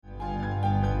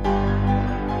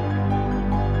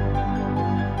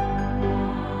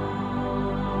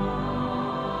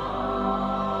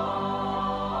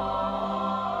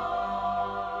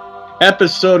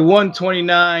Episode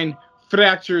 129,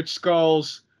 Fractured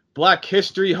Skulls. Black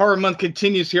History Horror Month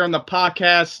continues here on the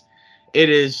podcast. It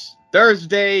is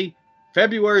Thursday,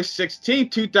 February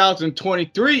 16th,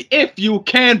 2023, if you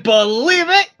can believe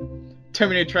it.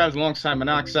 Terminator Travels alongside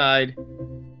Monoxide.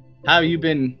 How have you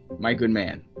been, my good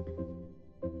man?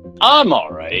 I'm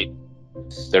alright.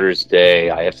 It's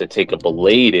Thursday. I have to take a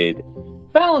belated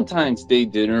Valentine's Day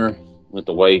dinner with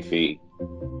the wifey.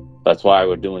 That's why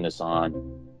we're doing this on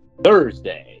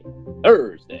Thursday.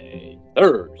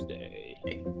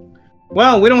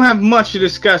 Well, we don't have much to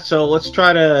discuss, so let's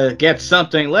try to get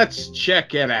something. Let's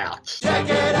check it out. Check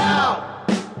it out!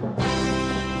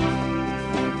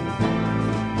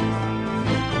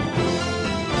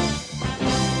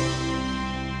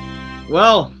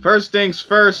 Well, first things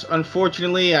first,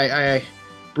 unfortunately,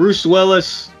 Bruce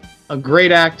Willis, a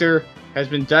great actor, has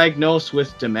been diagnosed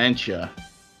with dementia.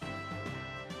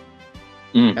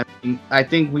 I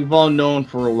think we've all known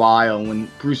for a while when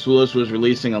Bruce Willis was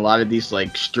releasing a lot of these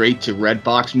like straight to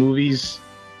Redbox movies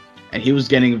and he was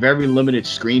getting very limited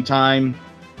screen time.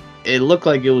 It looked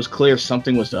like it was clear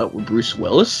something was up with Bruce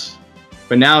Willis.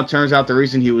 But now it turns out the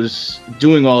reason he was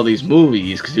doing all these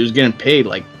movies because he was getting paid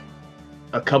like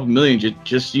a couple million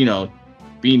just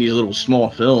being these little small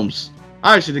films.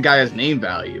 Obviously the guy has name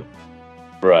value.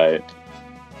 Right.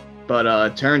 But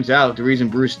it turns out the reason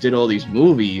Bruce did all these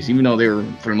movies, even though they were,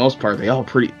 for the most part, they all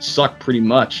sucked pretty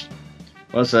much,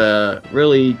 was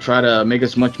really try to make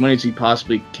as much money as he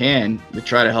possibly can to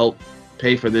try to help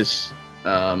pay for this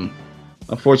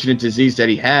unfortunate disease that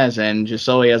he has, and just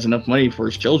so he has enough money for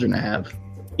his children to have.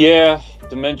 Yeah,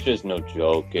 dementia is no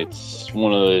joke. It's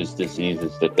one of those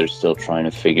diseases that they're still trying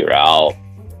to figure out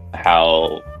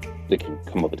how they can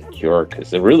come up with a cure, because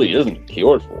there really isn't a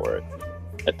cure for it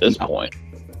at this point.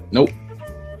 Nope.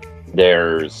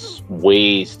 There's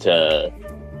ways to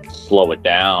slow it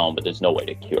down, but there's no way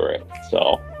to cure it.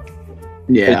 So,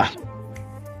 yeah,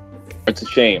 it's a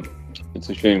shame. It's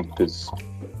a shame because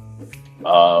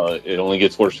it only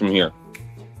gets worse from here.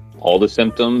 All the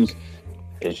symptoms,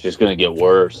 it's just going to get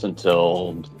worse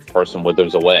until the person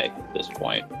withers away at this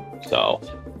point. So,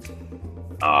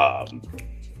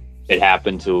 it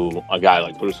happened to a guy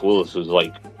like Bruce Willis, who's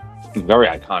like a very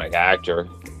iconic actor.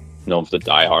 Known for the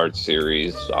Die Hard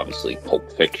series, obviously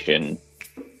Pulp Fiction,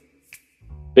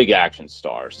 big action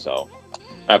star, so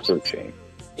absolute shame.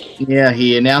 Yeah,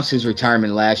 he announced his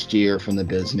retirement last year from the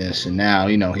business, and now,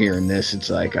 hearing this, it's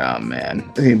like, oh man,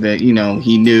 I think that,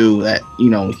 he knew that,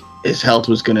 his health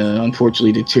was going to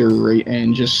unfortunately deteriorate,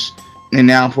 and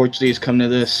now unfortunately it's come to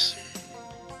this.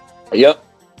 Yep.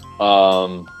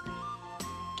 I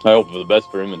hope for the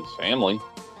best for him and his family.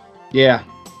 Yeah,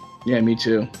 me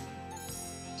too.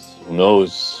 Who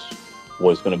knows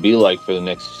what it's going to be like for the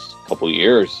next couple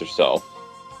years or so.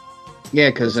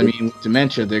 Yeah, because, with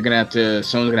dementia,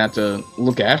 someone's going to have to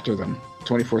look after them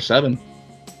 24/7.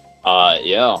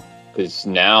 Yeah, because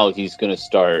now he's going to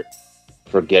start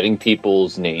forgetting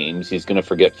people's names. He's going to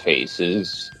forget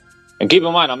faces. And keep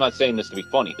in mind, I'm not saying this to be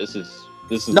funny. This is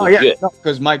legit. Yeah,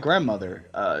 because my grandmother,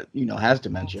 has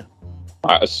dementia.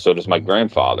 So does my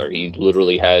grandfather. He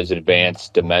literally has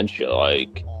advanced dementia,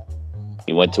 like...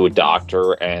 He went to a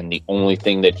doctor, and the only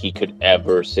thing that he could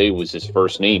ever say was his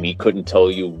first name. He couldn't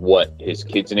tell you what his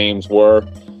kids' names were.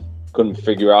 Couldn't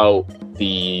figure out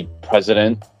the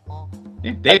president.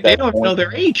 They don't know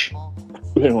their age.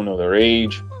 They don't know their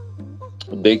age.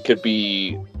 They could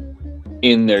be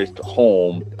in their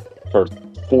home for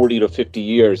 40 to 50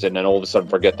 years, and then all of a sudden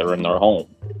forget they're in their home.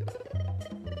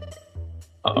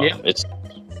 It's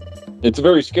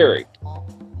very scary.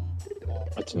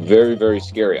 It's very, very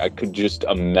scary. I could just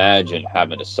imagine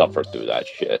having to suffer through that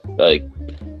shit. Like,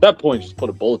 at that point, just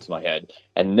put a bullet to my head.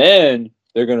 And then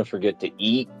they're going to forget to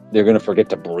eat. They're going to forget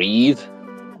to breathe.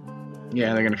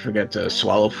 Yeah, they're going to forget to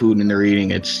swallow food when they're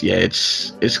eating. It's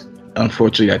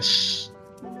unfortunately, that's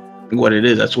what it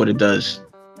is. That's what it does.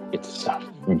 It's a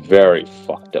very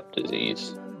fucked up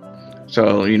disease.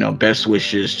 So, best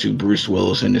wishes to Bruce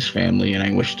Willis and his family. And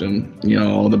I wish them,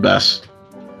 all the best.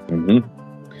 Mm-hmm.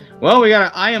 Well, we got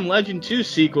an I Am Legend 2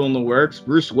 sequel in the works.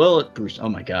 Oh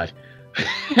my god.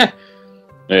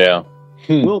 Yeah.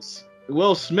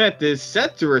 Will Smith is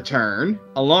set to return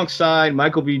alongside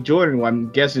Michael B. Jordan, who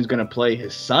I'm guessing is going to play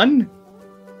his son,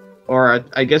 or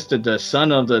I guess the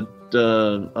son of the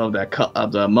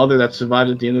mother that survived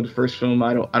at the end of the first film.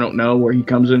 I don't know where he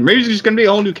comes in. Maybe he's just going to be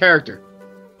a whole new character.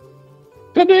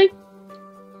 Could be.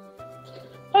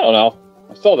 I don't know.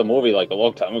 I saw the movie like a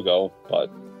long time ago, but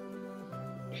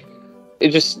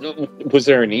was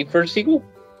there a need for a sequel?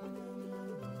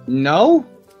 No.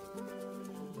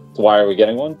 So why are we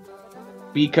getting one?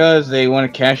 Because they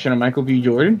want to cash in on Michael B.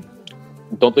 Jordan.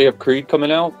 Don't they have Creed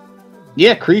coming out?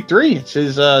 Yeah, Creed 3.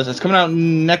 It's coming out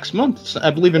next month,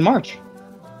 I believe in March.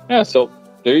 Yeah, so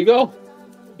there you go.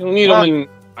 You don't need them in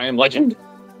I Am Legend.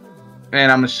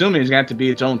 And I'm assuming it's going to have to be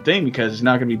its own thing because it's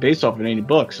not going to be based off of any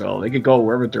book, so they could go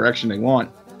wherever direction they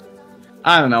want.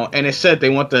 I don't know. And it said they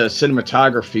want the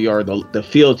cinematography or the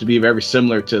feel to be very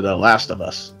similar to The Last of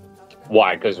Us.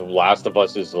 Why? Because Last of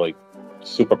Us is like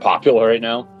super popular right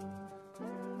now.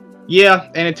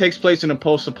 Yeah, and it takes place in a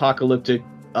post-apocalyptic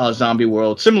zombie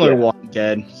world, similar to Walking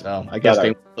Dead. So I guess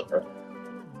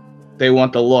they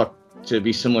want the look to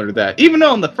be similar to that. Even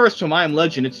though in the first film, I Am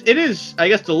Legend, it is, I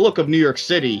guess, the look of New York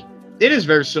City. It is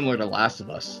very similar to Last of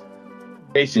Us.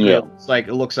 Basically, it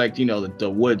looks like the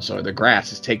woods or the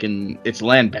grass is taking its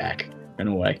land back in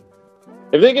a way.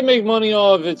 If they can make money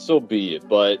off it, so be it.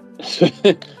 But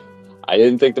I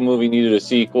didn't think the movie needed a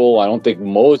sequel. I don't think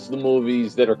most of the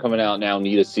movies that are coming out now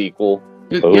need a sequel.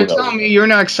 You're telling me you're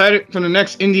not excited for the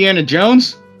next Indiana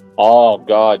Jones? Oh,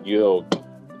 God,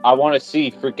 I want to see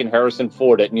freaking Harrison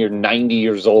Ford at near 90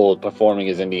 years old performing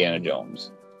as Indiana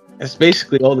Jones. That's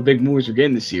basically all the big movies we're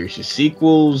getting this year. It's just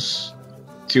sequels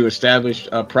to established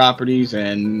properties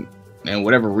and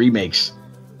whatever remakes.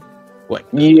 What?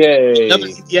 Yay! Another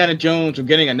Indiana Jones. We're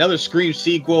getting another Scream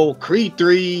sequel. Creed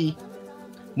 3.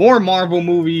 More Marvel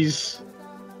movies.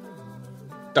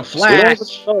 The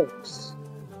Flash.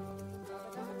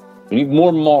 We need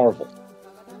more Marvel.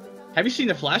 Have you seen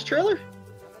the Flash trailer?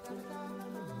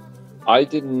 I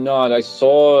did not. I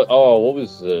saw... Oh, what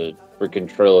was the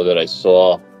freaking trailer that I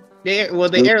saw? They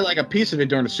aired like a piece of it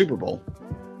during the Super Bowl.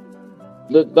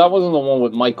 That wasn't the one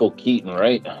with Michael Keaton,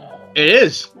 right? It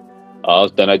is.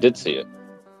 Then I did see it.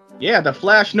 Yeah, The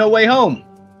Flash No Way Home.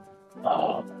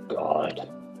 Oh, God.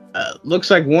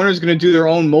 Looks like Warner's going to do their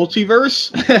own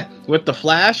multiverse with The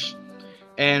Flash.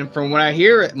 And from what I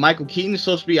hear, Michael Keaton is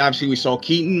supposed to be... Obviously, we saw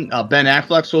Keaton. Ben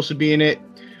Affleck's supposed to be in it.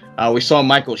 We saw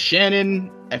Michael Shannon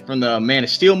from the Man of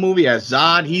Steel movie as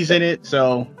Zod. He's in it,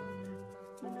 so...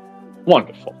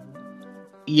 Wonderful.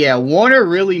 Yeah, Warner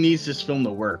really needs this film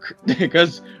to work.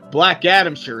 Because Black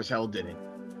Adam sure as hell didn't.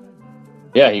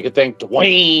 Yeah, you could thank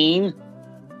Dwayne.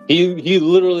 He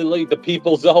literally laid the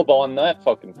people's elbow on that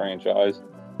fucking franchise.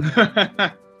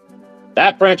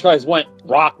 That franchise went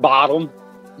rock bottom.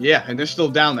 Yeah, and they're still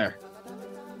down there.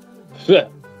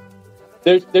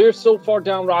 They're so far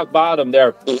down rock bottom,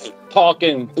 they're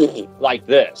talking like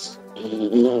this.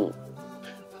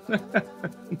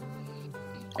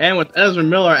 And with Ezra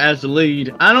Miller as the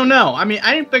lead, I don't know. I mean,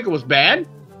 I didn't think it was bad.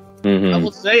 I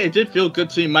will say it did feel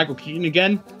good seeing Michael Keaton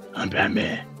again. I'm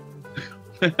Batman.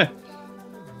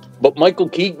 But Michael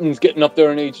Keaton's getting up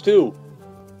there in age too.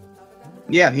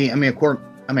 Yeah,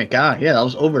 God, yeah, that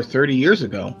was over 30 years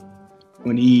ago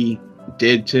when he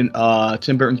did Tim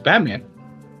Burton's Batman.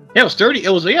 Yeah, it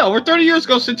was over 30 years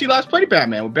ago since he last played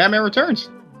Batman with Batman Returns.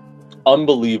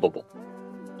 Unbelievable.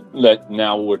 That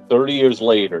now we're 30 years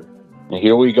later, and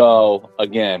here we go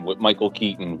again with Michael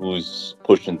Keaton, who's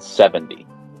pushing 70.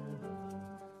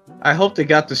 I hope they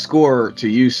got the score to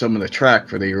use some of the track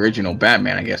for the original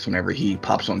Batman, I guess, whenever he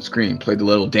pops on screen. Play the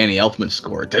little Danny Elfman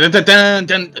score.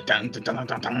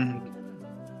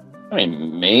 I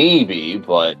mean, maybe,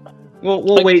 but...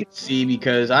 We'll wait and see,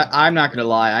 because I'm not going to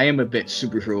lie, I am a bit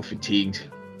superhero fatigued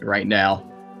right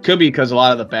now. Could be because a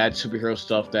lot of the bad superhero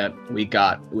stuff that we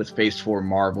got with Phase 4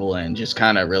 Marvel and just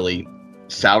kind of really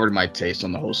soured my taste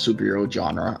on the whole superhero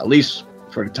genre, at least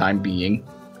for the time being.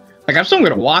 Like, I'm still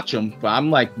going to watch them, but I'm,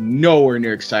 like, nowhere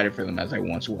near excited for them as I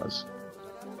once was.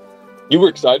 You were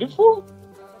excited for them?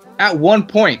 At one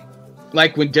point.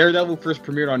 Like, when Daredevil first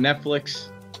premiered on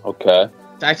Netflix. Okay.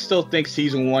 I still think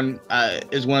Season 1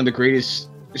 is one of the greatest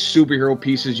superhero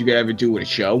pieces you could ever do with a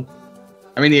show.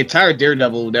 I mean, the entire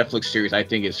Daredevil Netflix series, I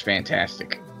think, is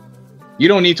fantastic. You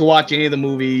don't need to watch any of the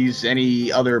movies,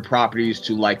 any other properties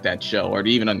to like that show, or to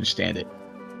even understand it.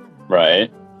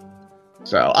 Right.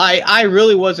 So, I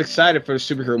really was excited for the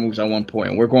superhero movies at one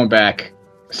point. We're going back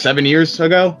 7 years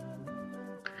ago.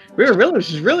 It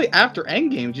was really after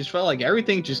Endgame. It just felt like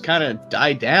everything just kind of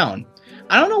died down.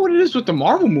 I don't know what it is with the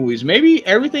Marvel movies. Maybe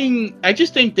everything... I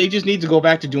just think they just need to go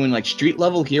back to doing, like,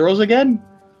 street-level heroes again.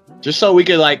 Just so we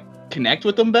could, like, connect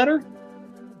with them better.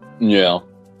 Yeah.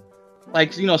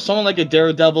 Like, someone like a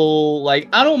Daredevil... Like,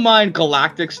 I don't mind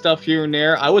galactic stuff here and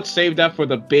there. I would save that for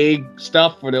the big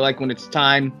stuff, where they're, like, when it's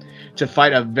time to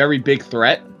fight a very big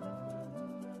threat.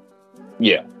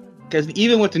 Yeah. Because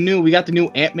even with we got the new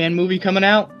Ant-Man movie coming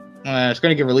out. It's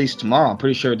going to get released tomorrow. I'm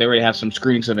pretty sure they already have some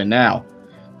screenings of it now.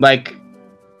 Like...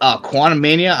 Quantum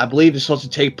Mania, I believe, is supposed to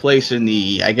take place in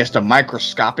the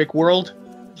microscopic world.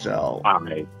 So,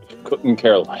 couldn't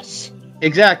care less.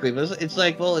 Exactly. But it's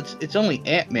like, well, it's only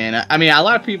Ant-Man. I mean, a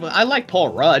lot of people. I like Paul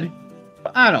Rudd,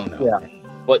 but I don't know. Yeah.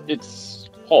 But it's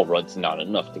Paul Rudd's not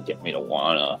enough to get me to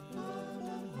wanna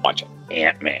watch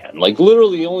Ant-Man. Like,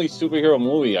 literally, the only superhero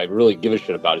movie I really give a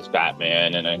shit about is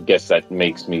Batman, and I guess that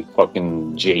makes me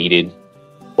fucking jaded.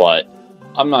 But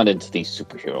I'm not into these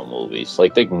superhero movies.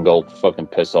 Like, they can go fucking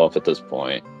piss off at this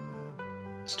point.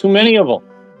 It's too many of them.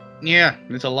 Yeah,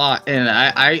 it's a lot, and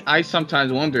I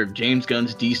sometimes wonder if James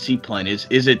Gunn's DC plan is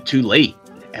it too late?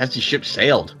 Has the ship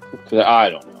sailed?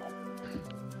 I don't know.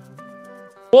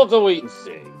 We'll have to wait and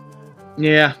see.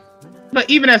 Yeah. But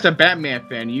even as a Batman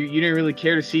fan, you didn't really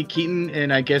care to see Keaton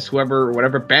and I guess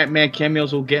whatever Batman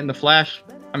cameos we'll get in The Flash?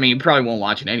 I mean, you probably won't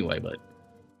watch it anyway, but...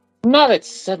 Not at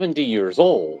 70 years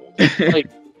old.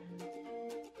 Like,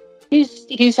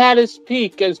 he's had his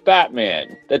peak as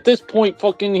Batman. At this point,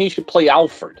 fucking, he should play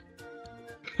Alfred.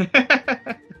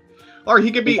 Or he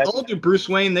could be older Bruce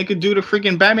Wayne. They could do the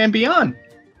freaking Batman Beyond.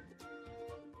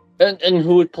 And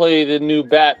who would play the new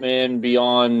Batman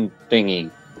Beyond thingy?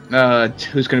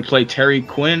 Who's going to play Terry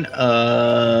Quinn?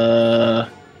 I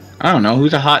don't know.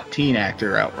 Who's a hot teen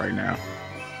actor out right now?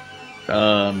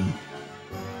 I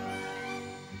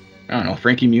don't know.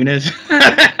 Frankie Muniz?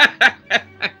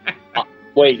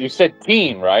 Wait, you said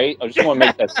teen, right? I just want to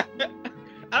make that...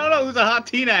 I don't know who's a hot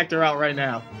teen actor out right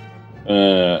now.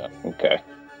 Okay.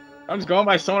 I'm just going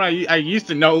by someone I used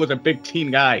to know was a big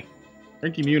teen guy.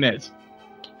 Frankie Muniz.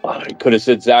 I could have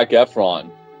said Zac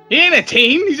Efron. He ain't a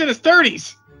teen. He's in his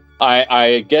 30s.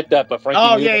 I get that, but Frankie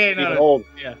Muniz is even old.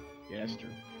 Yeah, that's true.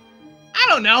 I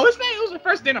don't know. His name was the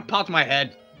first thing that popped in my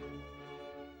head.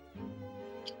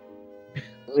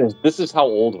 This is how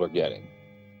old we're getting.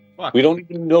 Fuck. We don't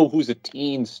even know who's a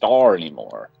teen star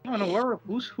anymore. I don't know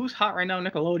who's hot right now.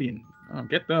 Nickelodeon.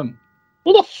 Get them.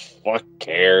 Who the fuck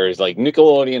cares? Like,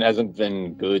 Nickelodeon hasn't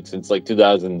been good since like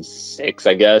 2006,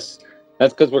 I guess.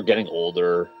 That's because we're getting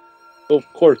older. So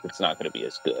of course it's not going to be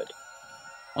as good.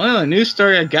 Well, a news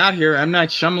story I got here. M. Night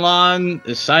Shyamalan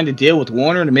has signed a deal with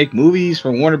Warner to make movies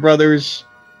for Warner Brothers.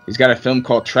 He's got a film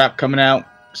called Trap coming out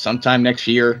sometime next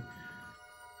year.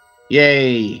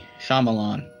 Yay,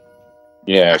 Shyamalan.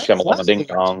 Yeah, Shyamalan Ding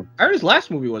Dong. I heard his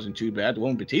last movie wasn't too bad, the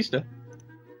one with Batista.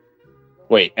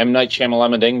 Wait, M. Night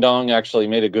Shyamalan Ding Dong actually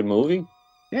made a good movie?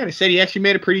 Yeah, they said he actually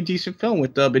made a pretty decent film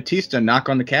with Batista, Knock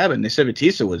on the Cabin. They said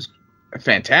Batista was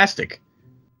fantastic.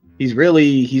 He's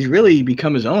really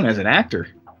become his own as an actor.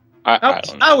 I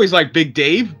always like Big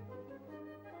Dave.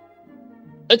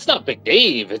 It's not Big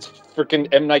Dave. It's freaking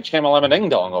M. Night Shyamalan Ding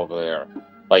Dong over there.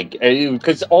 Like,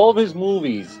 because all of his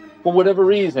movies, for whatever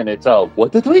reason, it's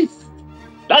what the twist?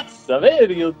 That's a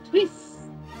very twist.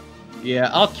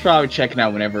 Yeah, I'll try checking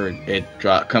out whenever it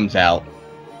comes out.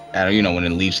 I don't, when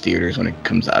it leaves theaters, when it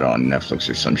comes out on Netflix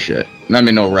or some shit. And I'm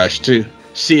in no rush to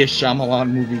see a Shyamalan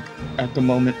movie at the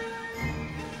moment.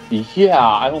 Yeah,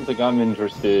 I don't think I'm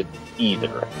interested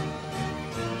either.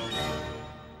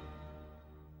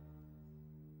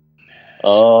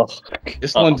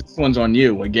 This one's on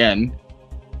you again.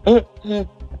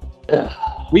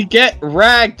 We get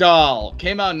Ragdoll.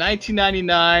 Came out in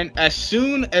 1999. As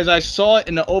soon as I saw it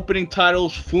in the opening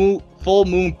titles, Full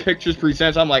Moon Pictures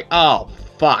Presents, I'm like, oh,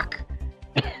 fuck.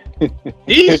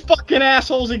 These fucking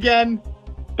assholes again.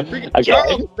 Freaking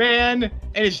Charles Band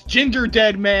and his Ginger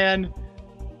Dead Man.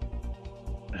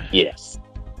 Yes.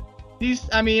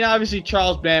 Obviously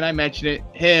Charles Band, I mentioned it.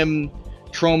 Him,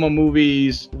 Trauma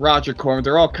movies, Roger Corman,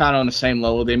 they're all kind of on the same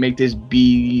level. They make these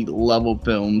B-level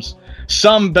films.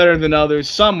 Some better than others.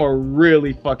 Some are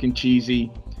really fucking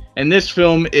cheesy. And this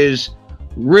film is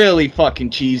really fucking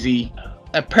cheesy.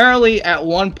 Apparently, at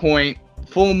one point,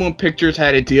 Full Moon Pictures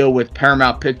had a deal with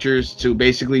Paramount Pictures to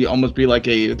basically almost be like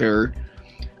their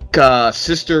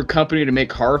sister company to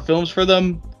make horror films for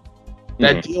them.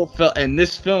 That deal fell, and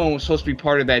this film was supposed to be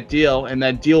part of that deal, and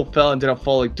that deal ended up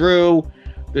falling through.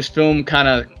 This film kind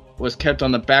of was kept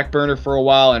on the back burner for a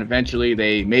while, and eventually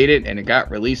they made it, and it got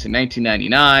released in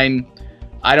 1999.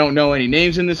 I don't know any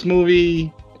names in this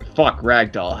movie. Fuck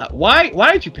Ragdoll.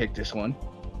 Why did you pick this one?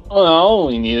 Well,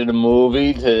 we needed a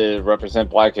movie to represent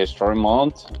Black History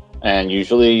Month, and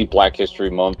usually Black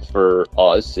History Month for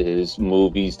us is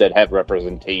movies that have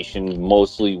representation,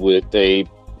 mostly with a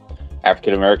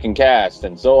African American cast.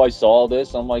 And so I saw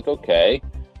this, I'm like, okay,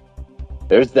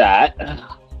 there's that.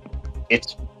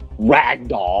 It's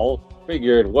Ragdoll.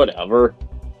 Figured, whatever.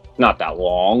 Not that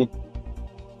long.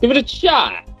 Give it a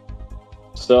shot.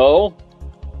 So,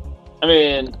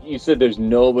 you said there's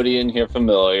nobody in here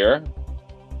familiar,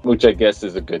 which I guess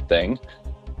is a good thing.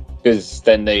 Because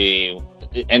then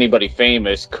anybody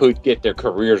famous could get their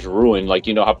careers ruined. Like,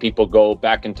 you know how people go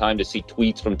back in time to see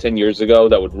tweets from 10 years ago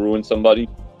that would ruin somebody?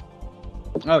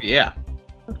 Oh, yeah.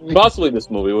 Possibly this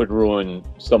movie would ruin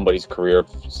somebody's career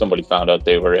if somebody found out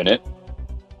they were in it.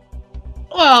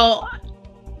 Well,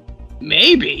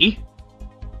 maybe.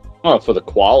 Oh, for the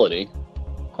quality.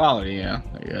 Quality, yeah,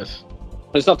 I guess.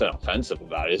 There's nothing offensive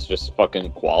about it. It's just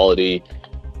fucking quality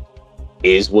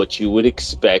is what you would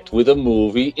expect with a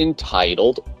movie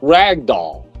entitled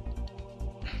Ragdoll.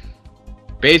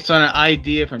 Based on an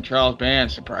idea from Charles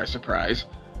Band, surprise, surprise.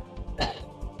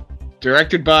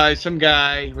 Directed by some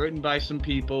guy, written by some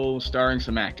people, starring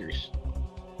some actors.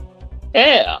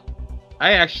 Yeah.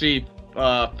 I actually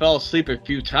fell asleep a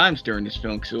few times during this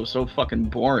film because it was so fucking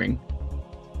boring.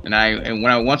 And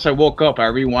once I woke up, I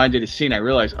rewinded the scene. I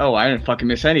realized, oh, I didn't fucking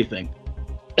miss anything.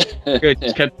 Good,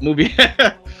 just kept the movie.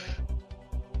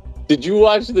 Did you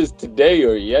watch this today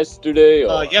or yesterday?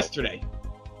 Or... yesterday.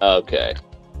 Okay.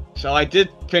 So I did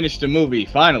finish the movie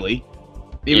finally,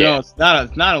 even though it's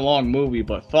not a long movie,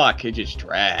 but fuck, it just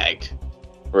dragged.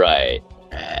 Right.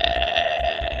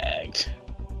 Dragged.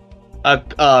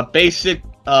 Basic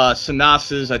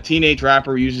synopsis: a teenage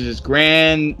rapper uses his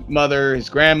grandmother,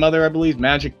 I believe,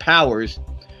 magic powers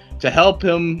to help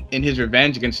him in his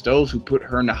revenge against those who put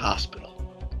her in the hospital.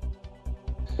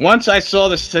 Once I saw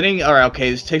the setting, all right, okay,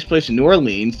 this takes place in New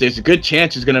Orleans. There's a good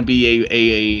chance there's going to be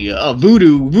a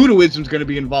voodooism's going to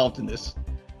be involved in this.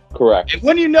 Correct. And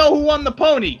when you know who won the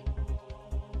pony?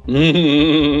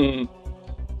 And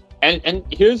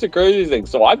here's the crazy thing.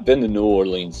 So I've been to New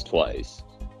Orleans twice,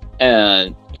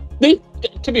 and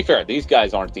to be fair, these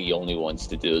guys aren't the only ones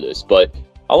to do this, but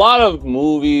a lot of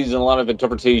movies and a lot of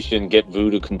interpretation get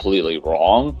voodoo completely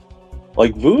wrong.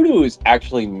 Like, voodoo is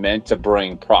actually meant to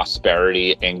bring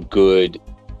prosperity and good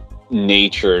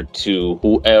nature to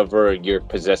whoever you're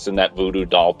possessing that voodoo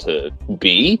doll to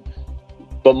be.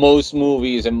 But most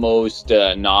movies and most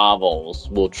novels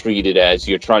will treat it as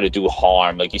you're trying to do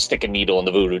harm. Like, you stick a needle in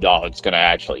the voodoo doll, it's going to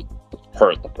actually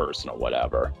hurt the person or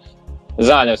whatever. It's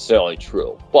not necessarily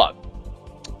true, but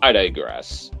I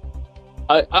digress.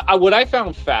 What I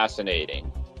found fascinating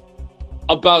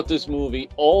about this movie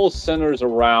all centers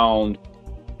around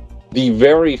the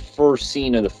very first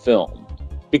scene of the film,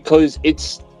 because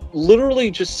it's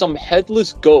literally just some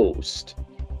headless ghost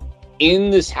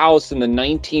in this house in the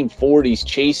 1940s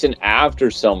chasing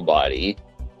after somebody,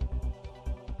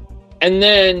 and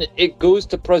then it goes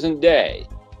to present day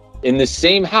in the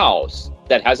same house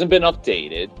that hasn't been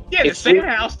updated. Yeah, the same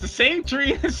house, the same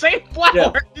tree, the same flower.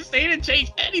 Yeah. Just they didn't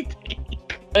change anything.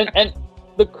 And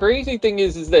the crazy thing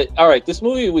is that, all right, this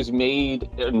movie was made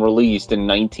and released in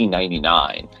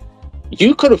 1999.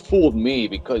 You could have fooled me,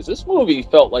 because this movie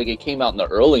felt like it came out in the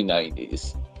early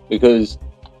 90s. Because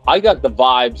I got the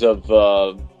vibes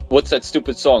of what's that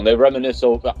stupid song? They reminisce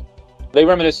over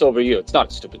you. It's not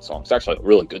a stupid song. It's actually a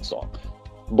really good song.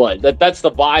 But that's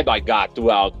the vibe I got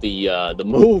throughout the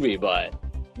movie. But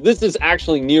this is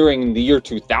actually nearing the year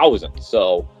 2000.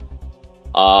 So,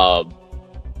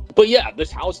 but yeah,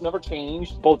 this house never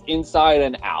changed, both inside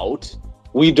and out.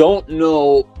 We don't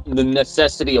know the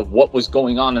necessity of what was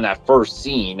going on in that first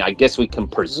scene. I guess we can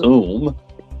presume,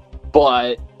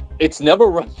 but it's never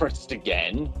referenced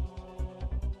again.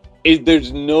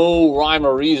 There's no rhyme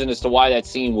or reason as to why that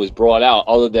scene was brought out,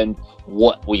 other than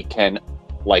what we can,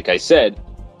 like I said,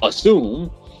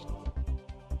 assume.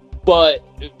 But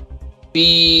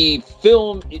the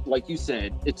film, like you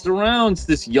said, it surrounds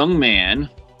this young man.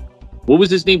 What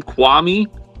was his name? Kwame?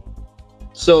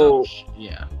 So,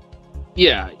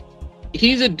 yeah.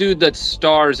 He's a dude that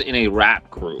stars in a rap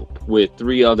group with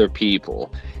 3 other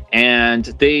people. And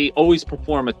they always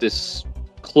perform at this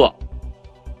club.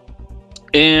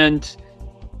 And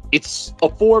it's a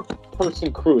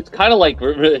 4-person crew. It's kind of like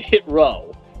Hit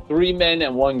Row. 3 men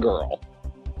and 1 girl.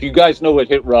 If you guys know what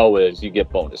Hit Row is, you get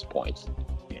bonus points.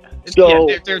 Yeah. So,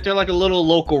 they're like a little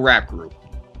local rap group.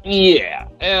 Yeah.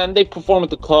 And they perform at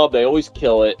the club. They always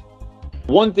kill it.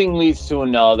 One thing leads to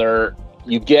another.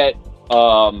 You get...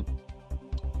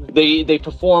 They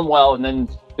perform well, and then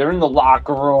they're in the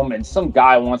locker room, and some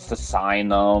guy wants to sign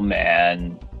them,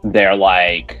 and they're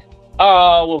like,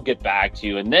 oh, we'll get back to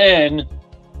you. And then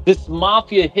this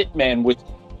mafia hitman with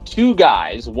 2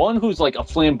 guys, one who's like a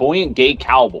flamboyant gay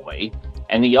cowboy,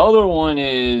 and the other one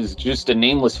is just a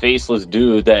nameless, faceless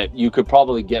dude that you could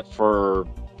probably get for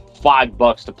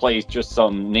 $5 to play just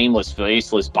some nameless,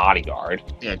 faceless bodyguard.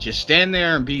 Yeah, just stand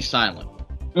there and be silent.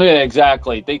 Yeah,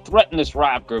 exactly. They threaten this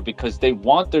rap group because they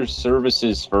want their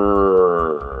services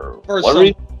for what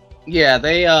reason? Yeah,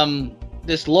 they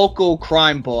this local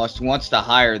crime boss wants to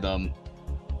hire them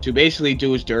to basically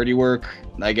do his dirty work.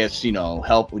 I guess,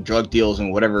 help with drug deals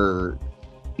and whatever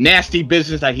nasty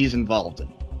business that he's involved in.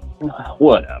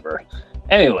 Whatever.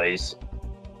 Anyways,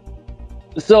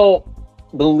 so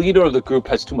the leader of the group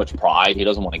has too much pride. He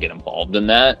doesn't want to get involved in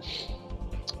that.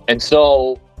 And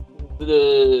so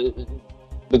the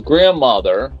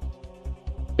grandmother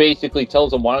basically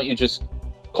tells him, why don't you just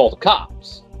call the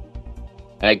cops?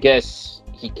 And I guess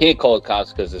he can't call the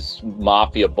cops because this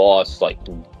mafia boss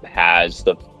has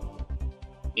the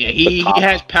he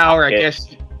has power. I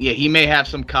guess he may have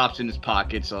some cops in his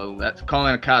pocket, so that's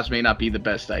calling the cops may not be the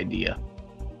best idea.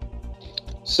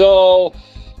 So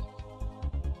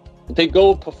they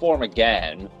go perform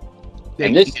again,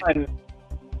 and this time,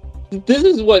 this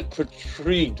is what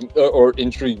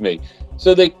intrigued me.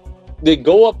 So they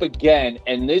go up again,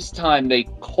 and this time they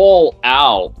call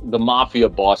out the mafia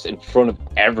boss in front of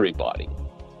everybody.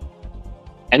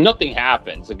 And nothing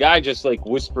happens. The guy just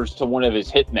whispers to one of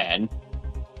his hitmen.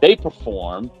 They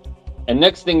perform, and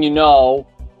next thing you know,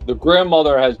 the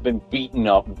grandmother has been beaten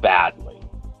up badly.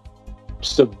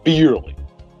 Severely.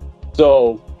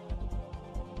 So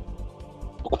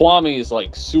Kwame is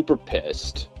super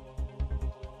pissed.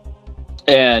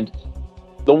 And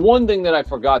the one thing that I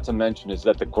forgot to mention is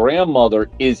that the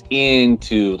grandmother is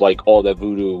into all that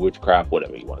voodoo, witchcraft,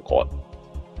 whatever you want to call it.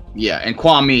 Yeah, and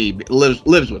Kwame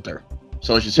lives with her.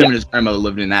 So it's just him and his grandmother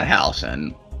living in that house.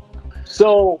 And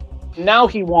so now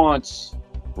he wants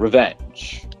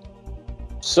revenge.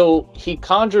 So he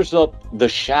conjures up the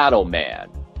Shadow Man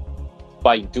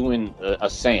by doing a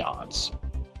seance.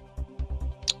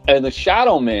 And the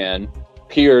Shadow Man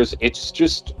appears, it's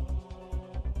just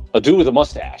a dude with a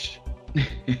mustache.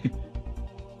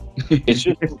 It's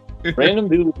just a random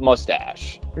dude with a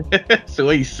mustache. That's the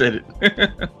way you said it.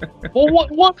 Well,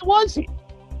 what was he?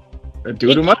 A dude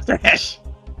with a mustache.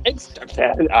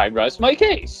 I rest my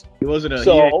case. He wasn't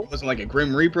like a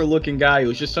Grim Reaper looking guy. He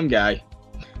was just some guy.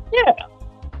 Yeah.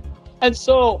 And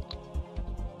so,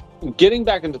 getting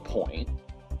back into point,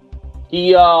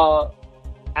 he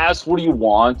asks, what do you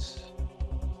want?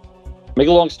 Make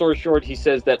a long story short, he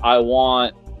says that I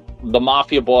want the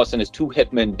mafia boss and his 2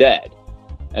 hitmen dead.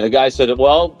 And the guy said,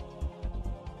 well,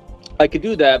 I could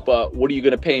do that, but what are you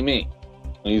going to pay me?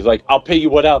 And he's like, I'll pay you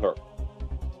whatever.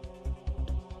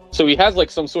 So he has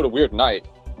some sort of weird knife.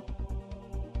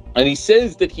 And he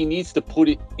says that he needs to put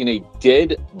it in a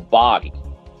dead body.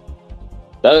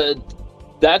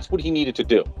 That's what he needed to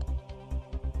do.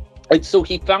 And so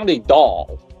he found a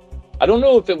doll. I don't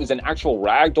know if it was an actual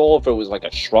Ragdoll, if it was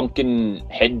a shrunken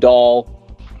head doll.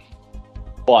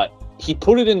 But he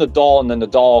put it in the doll, and then the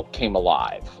doll came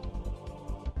alive.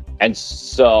 And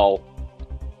so,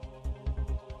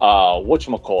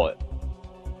 whatchamacallit?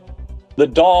 The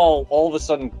doll all of a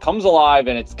sudden comes alive,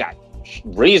 and it's got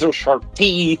razor sharp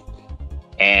teeth.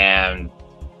 And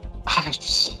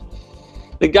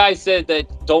the guy said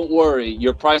that, don't worry,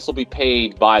 your price will be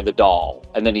paid by the doll.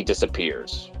 And then he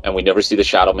disappears. And we never see the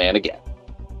Shadow Man again.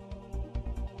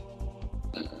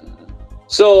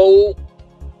 So,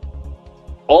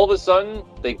 all of a sudden,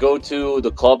 they go to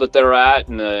the club that they're at,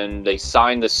 and then they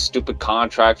sign this stupid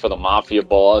contract for the mafia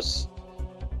boss.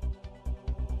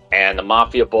 And the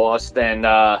mafia boss then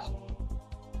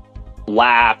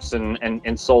laughs and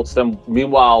insults them.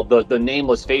 Meanwhile, the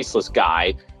nameless, faceless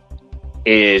guy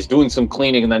is doing some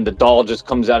cleaning, and then the doll just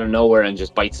comes out of nowhere and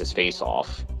just bites his face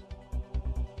off,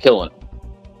 killing him.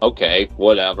 Okay,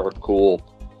 whatever, cool.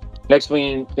 Next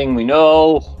thing we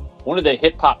know, one of the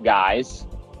hip-hop guys,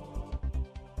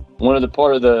 one of the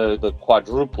part of the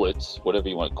quadruplets, whatever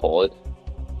you want to call it,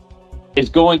 is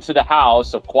going to the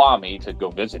house of Kwame to go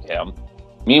visit him.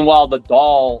 Meanwhile, the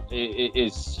doll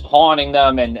is haunting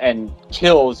them and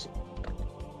kills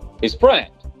his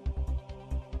friend.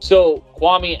 So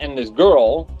Kwame and his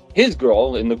girl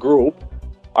in the group,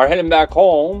 are heading back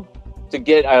home to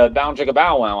get a bound chicka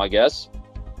bow wow, I guess.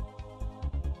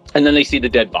 And then they see the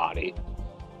dead body.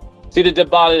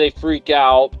 They freak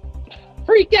out.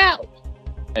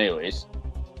 Anyways,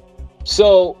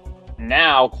 so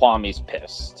now Kwame's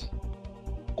pissed.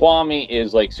 Kwame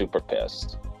is super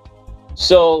pissed.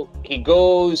 So he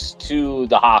goes to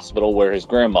the hospital where his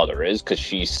grandmother is, because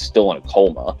she's still in a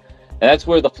coma. And that's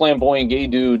where the flamboyant gay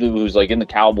dude who's in the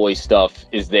cowboy stuff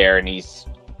is there, and he's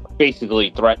basically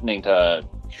threatening to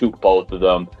shoot both of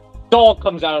them. Doll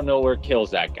comes out of nowhere,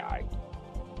 kills that guy.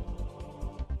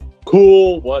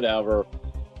 Cool, whatever.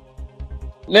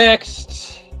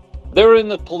 Next, they're in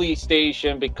the police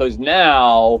station because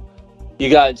now you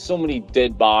got so many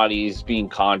dead bodies being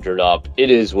conjured up. It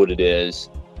is what it is.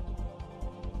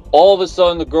 All of a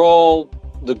sudden, the girl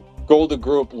Golden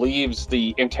Group leaves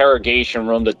the interrogation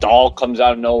room. The doll comes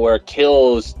out of nowhere,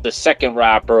 kills the second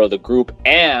rapper of the group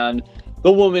and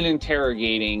the woman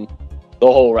interrogating the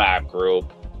whole rap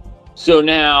group. So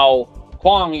now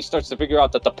Kwame starts to figure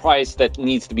out that the price that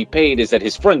needs to be paid is that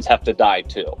his friends have to die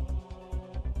too.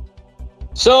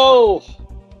 So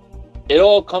it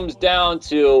all comes down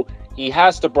to he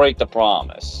has to break the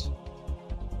promise.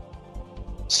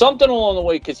 Something along the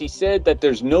way, because he said that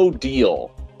there's no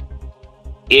deal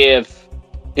if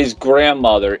his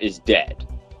grandmother is dead.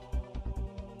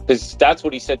 Because that's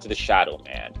what he said to the Shadow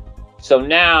Man. So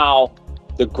now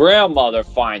the grandmother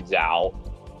finds out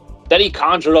that he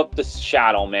conjured up the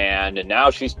Shadow Man, and now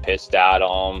she's pissed at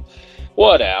him.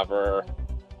 Whatever.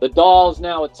 The doll's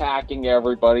now attacking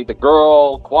everybody. The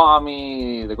girl,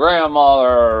 Kwame, the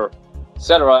grandmother,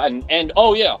 etc. And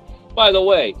oh yeah, by the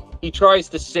way, he tries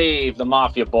to save the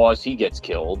mafia boss. He gets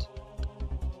killed.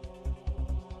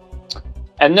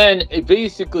 And then it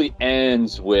basically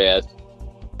ends with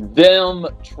them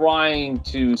trying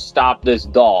to stop this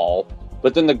doll,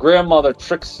 but then the grandmother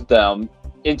tricks them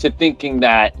into thinking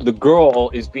that the girl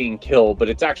is being killed, but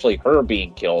it's actually her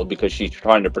being killed because she's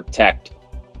trying to protect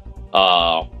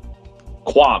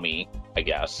Kwame, I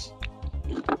guess.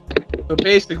 So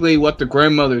basically, what the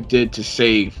grandmother did to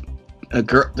save the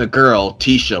girl,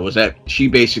 Tisha, was that she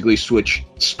basically switched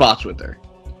spots with her.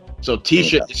 So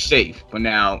Tisha is safe, but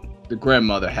now the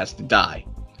grandmother has to die.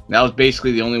 And that was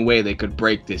basically the only way they could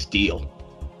break this deal.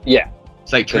 Yeah.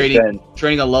 It's like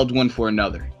trading a loved one for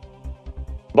another.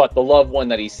 But the loved one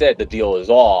that he said the deal is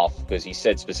off, because he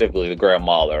said specifically the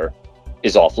grandmother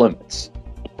is off limits.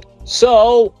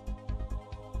 So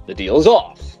the deal is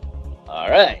off. All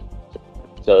right.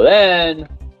 So then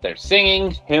they're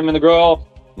singing, him and the girl.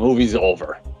 Movie's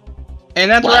over.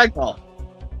 And that's Ragdoll.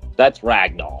 That's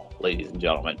Ragdoll, ladies and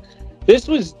gentlemen. This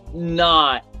was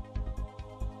not...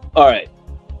 All right.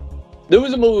 There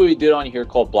was a movie we did on here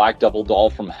called Black Devil Doll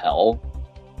from Hell,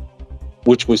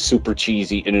 which was super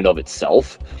cheesy in and of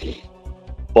itself.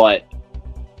 But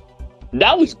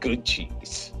that was good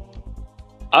cheese.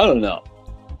 I don't know.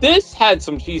 This had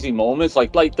some cheesy moments.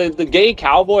 Like the gay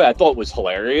cowboy, I thought was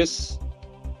hilarious.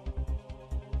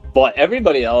 But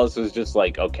everybody else was just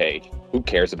like, okay, who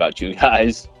cares about you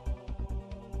guys?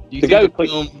 Do you think the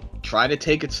film tried to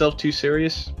take itself too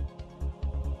serious?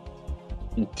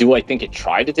 Do I think it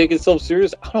tried to take itself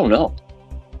serious? I don't know.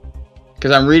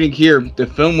 Because I'm reading here, the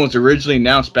film was originally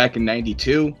announced back in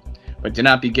 '92, but did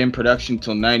not begin production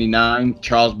until '99.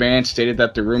 Charles Band stated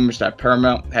that the rumors that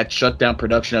Paramount had shut down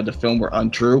production of the film were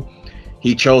untrue.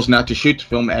 He chose not to shoot the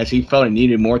film as he felt it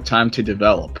needed more time to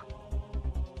develop.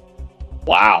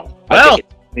 Wow. Well, I think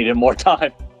it needed more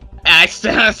time. I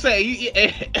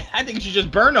think you should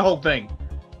just burn the whole thing.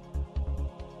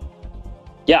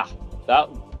 Yeah.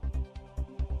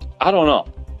 I don't know.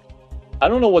 I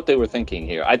don't know what they were thinking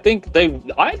here. I think they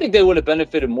would have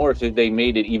benefited more if they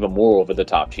made it even more over the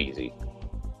top cheesy.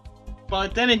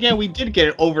 But then again, we did get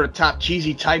an over the top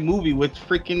cheesy type movie with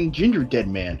freaking Ginger Dead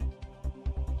Man.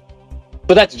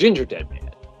 But that's Ginger Dead Man.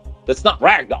 That's not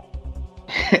Ragdoll.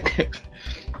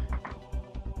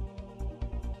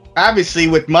 Obviously,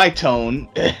 with my tone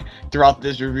throughout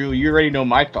this review, you already know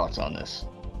my thoughts on this.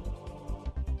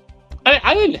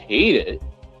 I didn't hate it.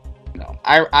 No,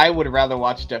 I would rather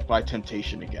watch Death by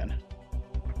Temptation again.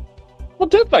 Well,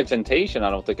 Death by Temptation, I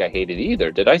don't think I hated either.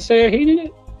 Did I say I hated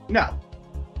it? No.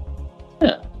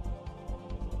 Yeah.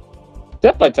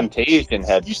 Death by Temptation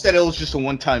had... You said it was just a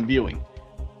one-time viewing.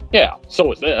 Yeah, so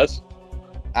was this.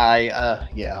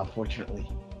 Yeah, unfortunately.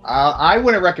 I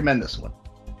wouldn't recommend this one.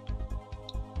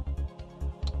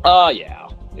 Yeah.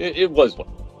 It was what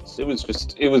it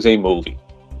was. It was a movie.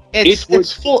 It's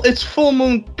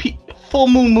full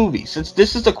moon movies.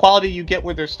 This is the quality you get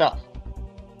with their stuff.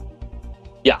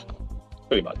 Yeah,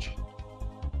 pretty much.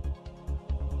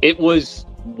 It was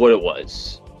what it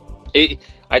was.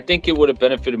 I think it would have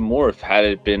benefited more if had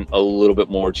it been a little bit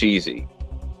more cheesy.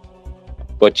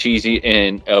 But cheesy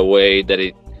in a way that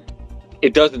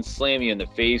it doesn't slam you in the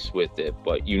face with it,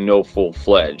 but you know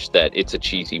full-fledged that it's a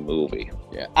cheesy movie.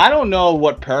 Yeah, I don't know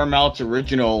what Paramount's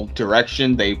original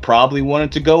direction they probably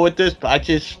wanted to go with this, but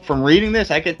from reading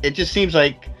this, it just seems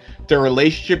like the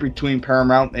relationship between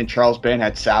Paramount and Charles Band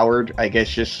had soured. I guess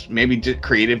just maybe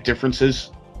creative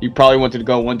differences. He probably wanted to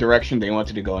go one direction, they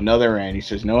wanted to go another, and he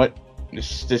says, "You know what?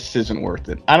 This isn't worth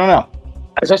it." I don't know.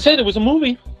 As I said, it was a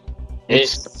movie.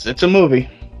 It's a movie.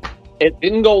 It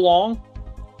didn't go long.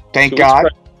 Thank God.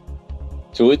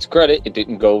 To its credit, it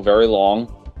didn't go very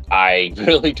long. I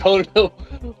really don't know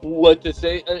what to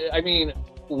say. I mean,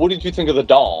 what did you think of the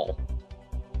doll?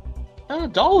 The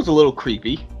doll was a little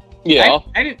creepy. Yeah.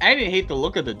 I didn't hate the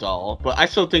look of the doll, but I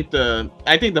still think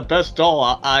the best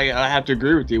doll I have to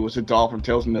agree with you was the doll from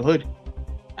Tales from the Hood.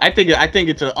 I think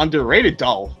it's an underrated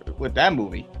doll with that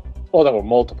movie. Well, there were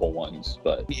multiple ones,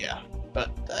 but Yeah, but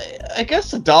I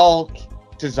guess the doll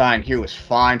design here was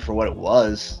fine for what it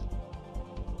was.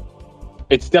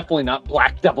 it's definitely not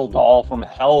Black Devil doll from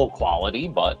hell quality.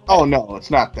 But Oh no,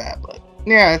 it's not that. But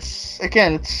yeah,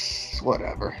 it's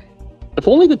whatever. if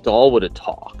only the doll would have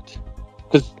talked,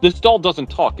 because this doll doesn't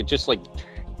talk. It just like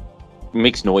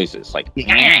makes noises, like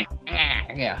Yeah,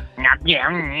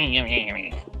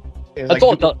 that's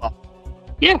all it does.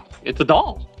 Yeah, it's a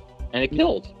doll, and it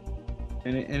kills.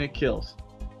 And it kills.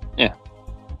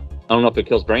 I don't know if it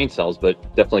kills brain cells, but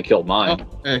definitely killed mine.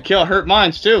 Oh, and it hurt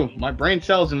mine too. My brain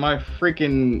cells in my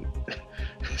freaking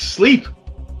sleep.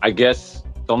 I guess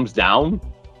thumbs down.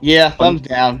 Yeah, thumbs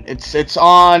down. It's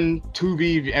on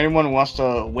Tubi if anyone wants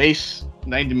to waste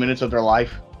 90 minutes of their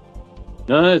life.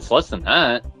 No, it's less than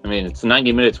that. I mean, it's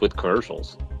 90 minutes with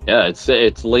commercials. Yeah,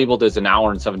 it's labeled as an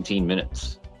hour and 17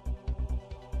 minutes.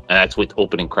 And that's with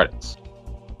opening credits.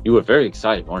 You were very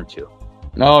excited, weren't you?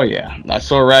 Oh yeah, I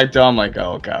saw Ragdoll. I'm like,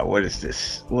 oh god, what is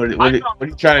this? What are you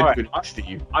trying to do to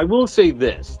you? I will say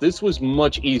this. This was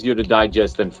much easier to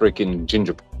digest than freaking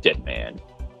Ginger Dead Man.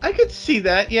 I could see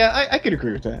that. Yeah, I could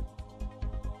agree with that.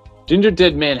 Ginger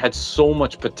Dead Man had so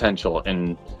much potential,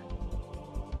 and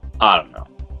I don't know.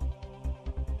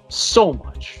 So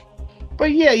much.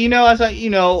 But yeah,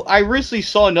 I recently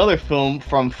saw another film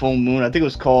from Full Moon. I think it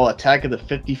was called Attack of the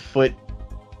 50-Foot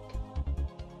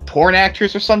Porn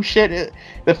Actress or some shit.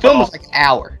 The film was like an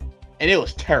hour, and it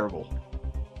was terrible.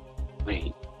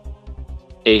 Wait.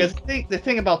 Because the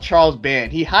thing about Charles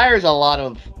Band, he hires a lot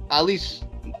of, at least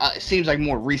it seems like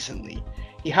more recently,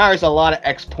 he hires a lot of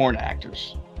ex-porn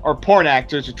actors or porn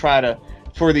actors to try to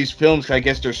for these films. 'Cause I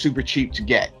guess they're super cheap to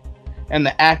get, and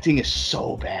the acting is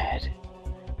so bad.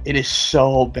 It is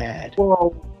so bad.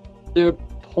 Well, they're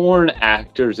porn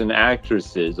actors and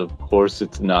actresses. Of course,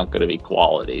 it's not going to be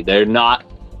quality. They're not.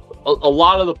 A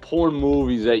lot of the porn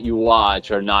movies that you watch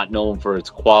are not known for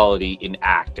its quality in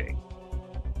acting.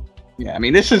 Yeah, I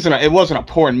mean, it wasn't a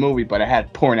porn movie, but it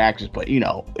had porn actors. But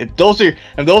if those are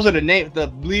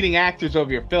the leading actors of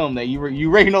your film, that you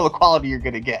already know the quality you're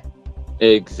gonna get.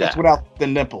 Exactly. That's without the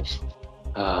nipples.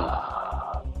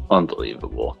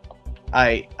 Unbelievable.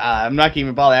 I'm not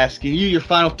even bother asking you your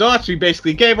final thoughts. We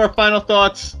basically gave our final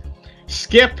thoughts.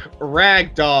 Skip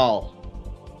Ragdoll.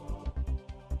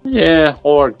 Yeah,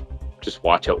 or just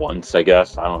watch it once, I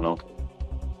guess. I don't know.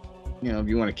 If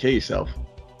you want to kill yourself.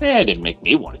 It didn't make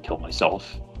me want to kill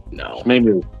myself. No. It made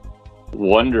me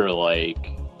wonder, like,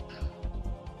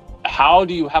 how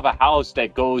do you have a house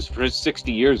that goes for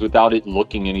 60 years without it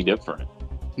looking any different?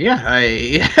 Yeah,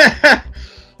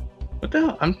 what the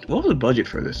hell? What was the budget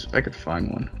for this? If I could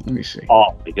find one. Let me see.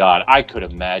 Oh my god, I could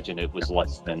imagine it was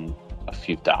less than a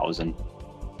few thousand.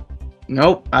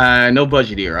 Nope, no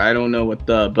budget here. I don't know what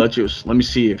the budget was. Let me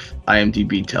see if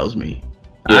IMDb tells me.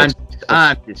 Yeah,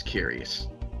 I'm just curious.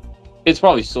 It's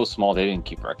probably so small they didn't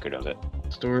keep record of it.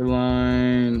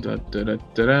 Storyline.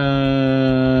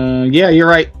 Yeah, you're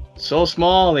right. So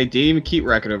small they didn't even keep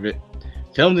record of it.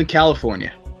 Filmed in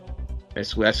California.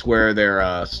 That's where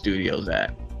their studio's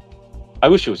at. I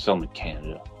wish it was filmed in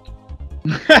Canada.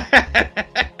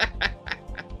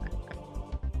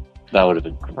 That would have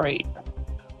been great.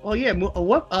 Well, yeah.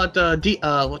 What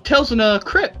Tales in a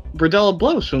Crypt? Bordello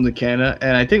Blow was filmed in Canada,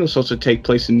 and I think it was supposed to take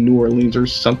place in New Orleans or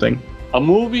something. A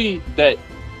movie that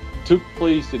took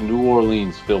place in New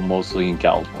Orleans, filmed mostly in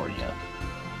California.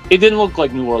 It didn't look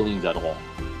like New Orleans at all.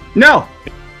 No,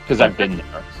 because I've been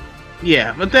there.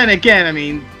 Yeah, but then again, I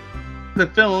mean, the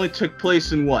film only took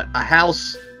place in what? A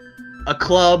house, a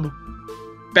club,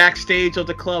 backstage of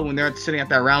the club when they're sitting at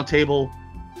that round table,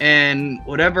 and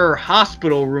whatever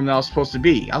hospital room that was supposed to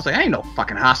be. I was like, I ain't no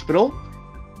fucking hospital.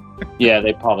 Yeah,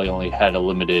 they probably only had a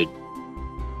limited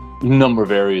number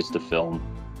of areas to film.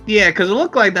 Yeah, because it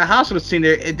looked like the hospital scene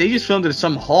there, they just filmed it in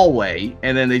some hallway,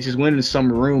 and then they just went into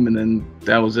some room, and then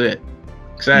that was it.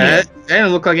 Because that didn't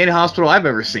look like any hospital I've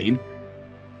ever seen.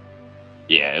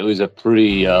 Yeah, it was a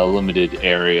pretty limited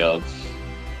area of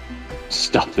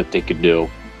stuff that they could do.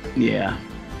 Yeah.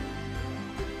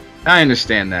 I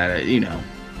understand that,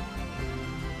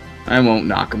 I won't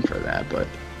knock them for that, but...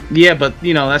 Yeah, but,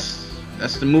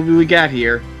 that's the movie we got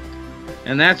here.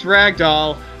 And that's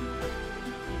Ragdoll.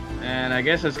 And I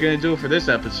guess that's going to do it for this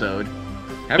episode.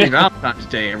 Happy Valentine's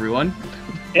Day, everyone.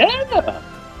 Yeah!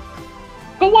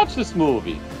 Go watch this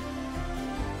movie.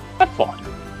 Have fun.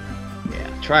 Yeah,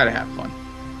 try to have fun.